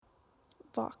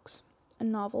Vox, a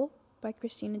novel by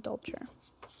Christina Dalcher.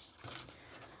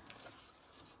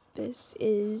 This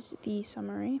is the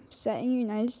summary. Set in the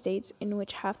United States, in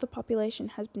which half the population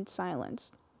has been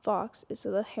silenced, Vox is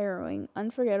the harrowing,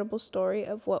 unforgettable story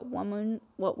of what woman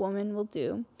will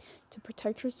do to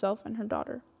protect herself and her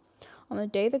daughter. On the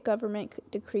day the government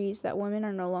decrees that women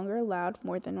are no longer allowed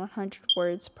more than 100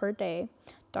 words per day,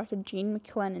 Dr. Jean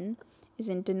McClellan is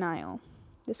in denial.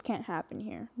 This can't happen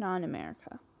here, not in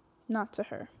America. Not to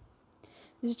her.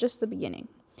 This is just the beginning.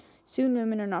 Soon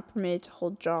women are not permitted to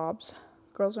hold jobs.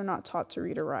 Girls are not taught to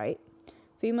read or write.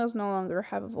 Females no longer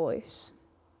have a voice.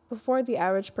 Before, the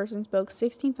average person spoke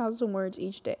 16,000 words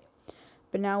each day,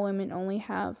 but now women only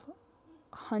have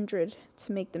 100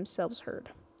 to make themselves heard.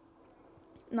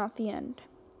 Not the end.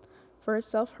 For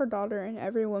herself, her daughter, and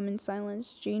every woman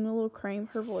silenced, Jean will reclaim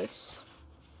her voice.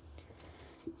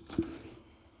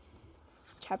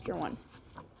 Chapter 1.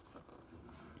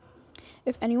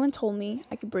 If anyone told me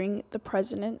I could bring the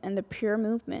president and the pure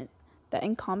movement, that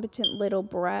incompetent little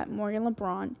brat Morgan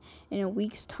LeBron, in a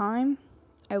week's time,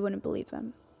 I wouldn't believe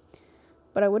them.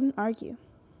 But I wouldn't argue.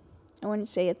 I wouldn't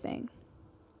say a thing.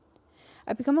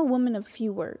 I become a woman of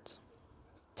few words.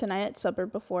 Tonight at supper,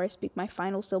 before I speak my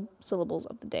final syllables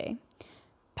of the day,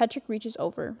 Patrick reaches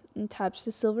over and taps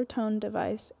the silver-toned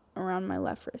device around my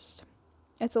left wrist.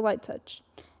 It's a light touch,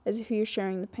 as if he were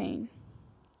sharing the pain,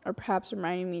 or perhaps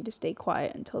reminding me to stay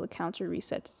quiet until the counter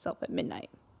resets itself at midnight.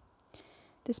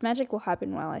 This magic will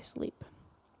happen while I sleep,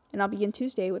 and I'll begin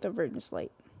Tuesday with a virgin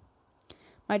slate.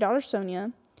 My daughter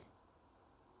Sonia's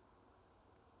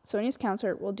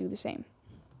counter will do the same.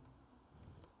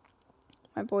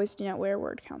 My boys do not wear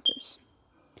word counters.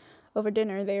 Over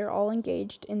dinner, they are all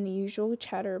engaged in the usual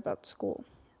chatter about school.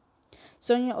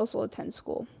 Sonia also attends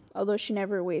school, although she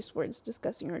never wastes words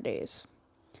discussing her days.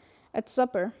 At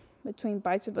supper, between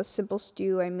bites of a simple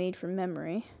stew I made from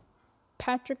memory,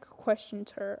 Patrick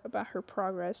questions her about her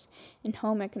progress in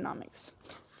home economics,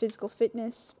 physical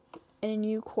fitness, and a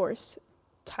new course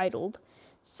titled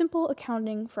Simple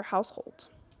Accounting for Households.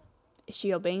 Is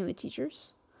she obeying the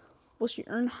teachers? Will she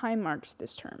earn high marks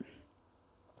this term?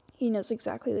 He knows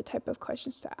exactly the type of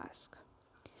questions to ask.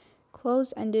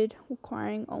 Close-ended,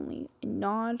 requiring only a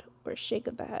nod or a shake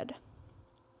of the head.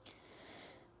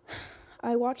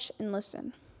 I watch and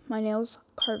listen, my nails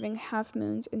carving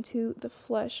half-moons into the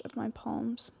flesh of my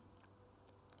palms.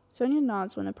 Sonia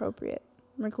nods when appropriate,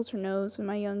 wrinkles her nose when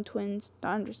my young twins,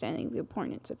 not understanding the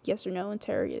importance of yes or no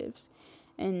interrogatives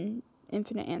and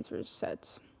infinite answers,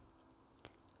 sets.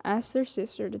 Ask their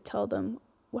sister to tell them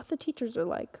what the teachers are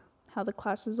like, how the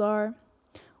classes are,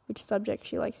 which subject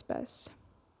she likes best.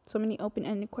 So many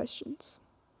open-ended questions.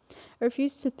 I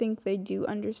refuse to think they do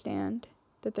understand,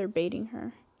 that they're baiting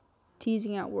her,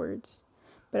 teasing out words,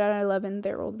 but at 11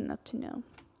 they're old enough to know.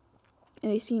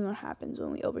 And they've seen what happens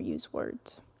when we overuse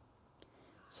words.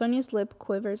 Sonia's lip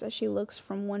quivers as she looks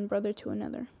from one brother to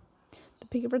another, the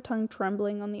peak of her tongue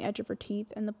trembling on the edge of her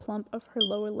teeth and the plump of her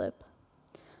lower lip.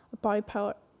 A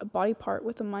body part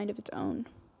with a mind of its own,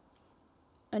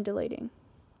 undulating.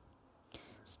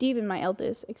 Stephen, my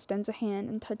eldest, extends a hand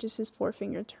and touches his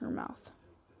forefinger to her mouth.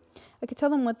 I could tell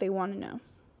them what they want to know.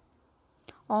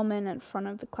 All men at front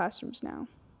of the classrooms now.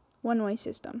 One-way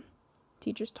system.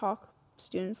 Teachers talk,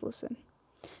 students listen.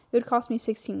 It would cost me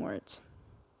 16 words.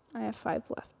 I have 5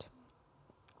 left.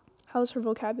 How's her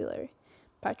vocabulary?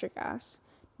 Patrick asks.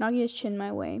 Nodding his chin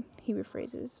my way, he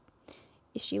rephrases.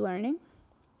 Is she learning?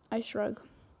 I shrug.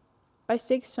 By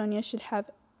 6, Sonia should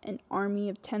have an army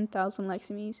of 10,000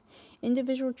 Leximes,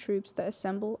 individual troops that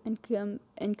assemble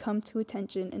and come to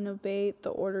attention and obey the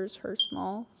orders her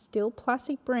small, still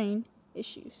plastic brain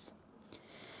issues.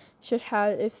 Should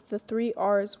have if the 3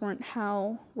 R's weren't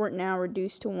now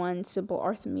reduced to one simple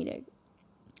arithmetic.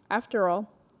 After all,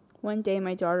 one day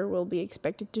my daughter will be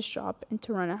expected to shop and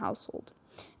to run a household,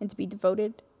 and to be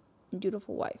devoted and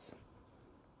dutiful wife.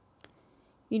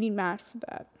 You need math for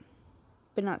that,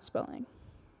 but not spelling,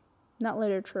 not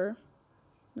literature,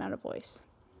 not a voice.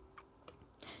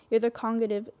 You're the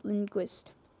cognitive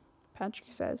linguist,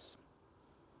 Patrick says,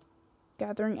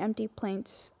 gathering empty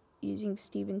plates, using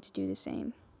Stephen to do the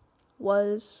same.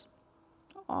 Was,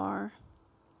 are.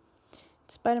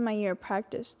 Despite my year of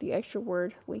practice, the extra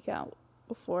word leak out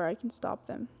before I can stop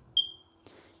them.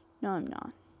 No, I'm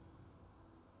not.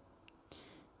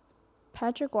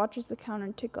 Patrick watches the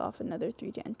counter tick off another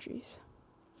 3 entries.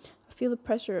 I feel the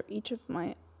pressure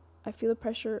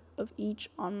of each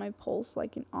on my pulse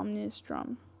like an ominous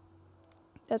drum.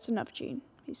 That's enough, Jean,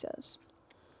 he says.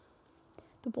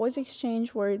 The boys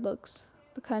exchange worried looks,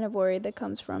 the kind of worry that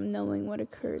comes from knowing what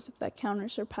occurs if that counter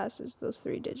surpasses those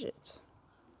 3 digits.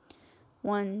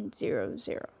 100.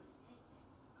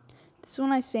 This is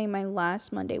when I say my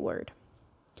last Monday word.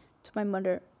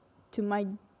 To my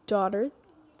daughter,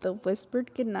 the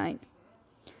whispered goodnight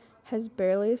has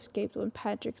barely escaped when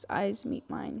Patrick's eyes meet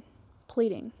mine,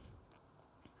 pleading.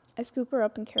 I scoop her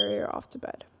up and carry her off to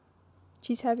bed.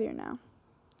 She's heavier now,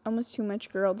 almost too much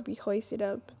girl to be hoisted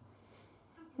up,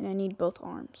 and I need both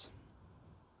arms.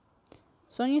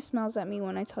 Sonia smiles at me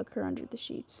when I tuck her under the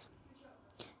sheets.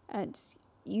 As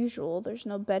usual, there's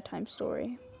no bedtime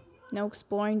story. No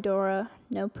exploring Dora,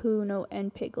 no Pooh, no N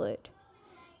Piglet,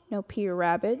 no Peter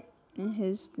Rabbit and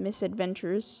his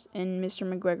misadventures in Mr.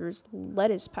 McGregor's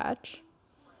lettuce patch.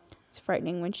 It's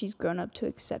frightening when she's grown up to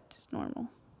accept as normal.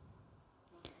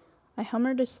 I hum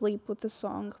her to sleep with a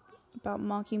song about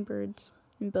mockingbirds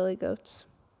and billy goats.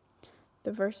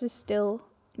 The verses still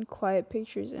and quiet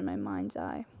pictures in my mind's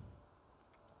eye.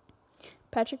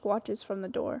 Patrick watches from the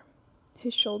door.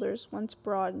 His shoulders, once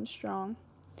broad and strong,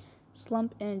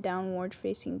 slump in a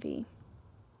downward-facing V.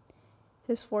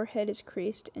 His forehead is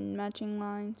creased in matching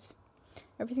lines.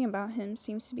 Everything about him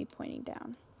seems to be pointing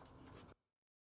down.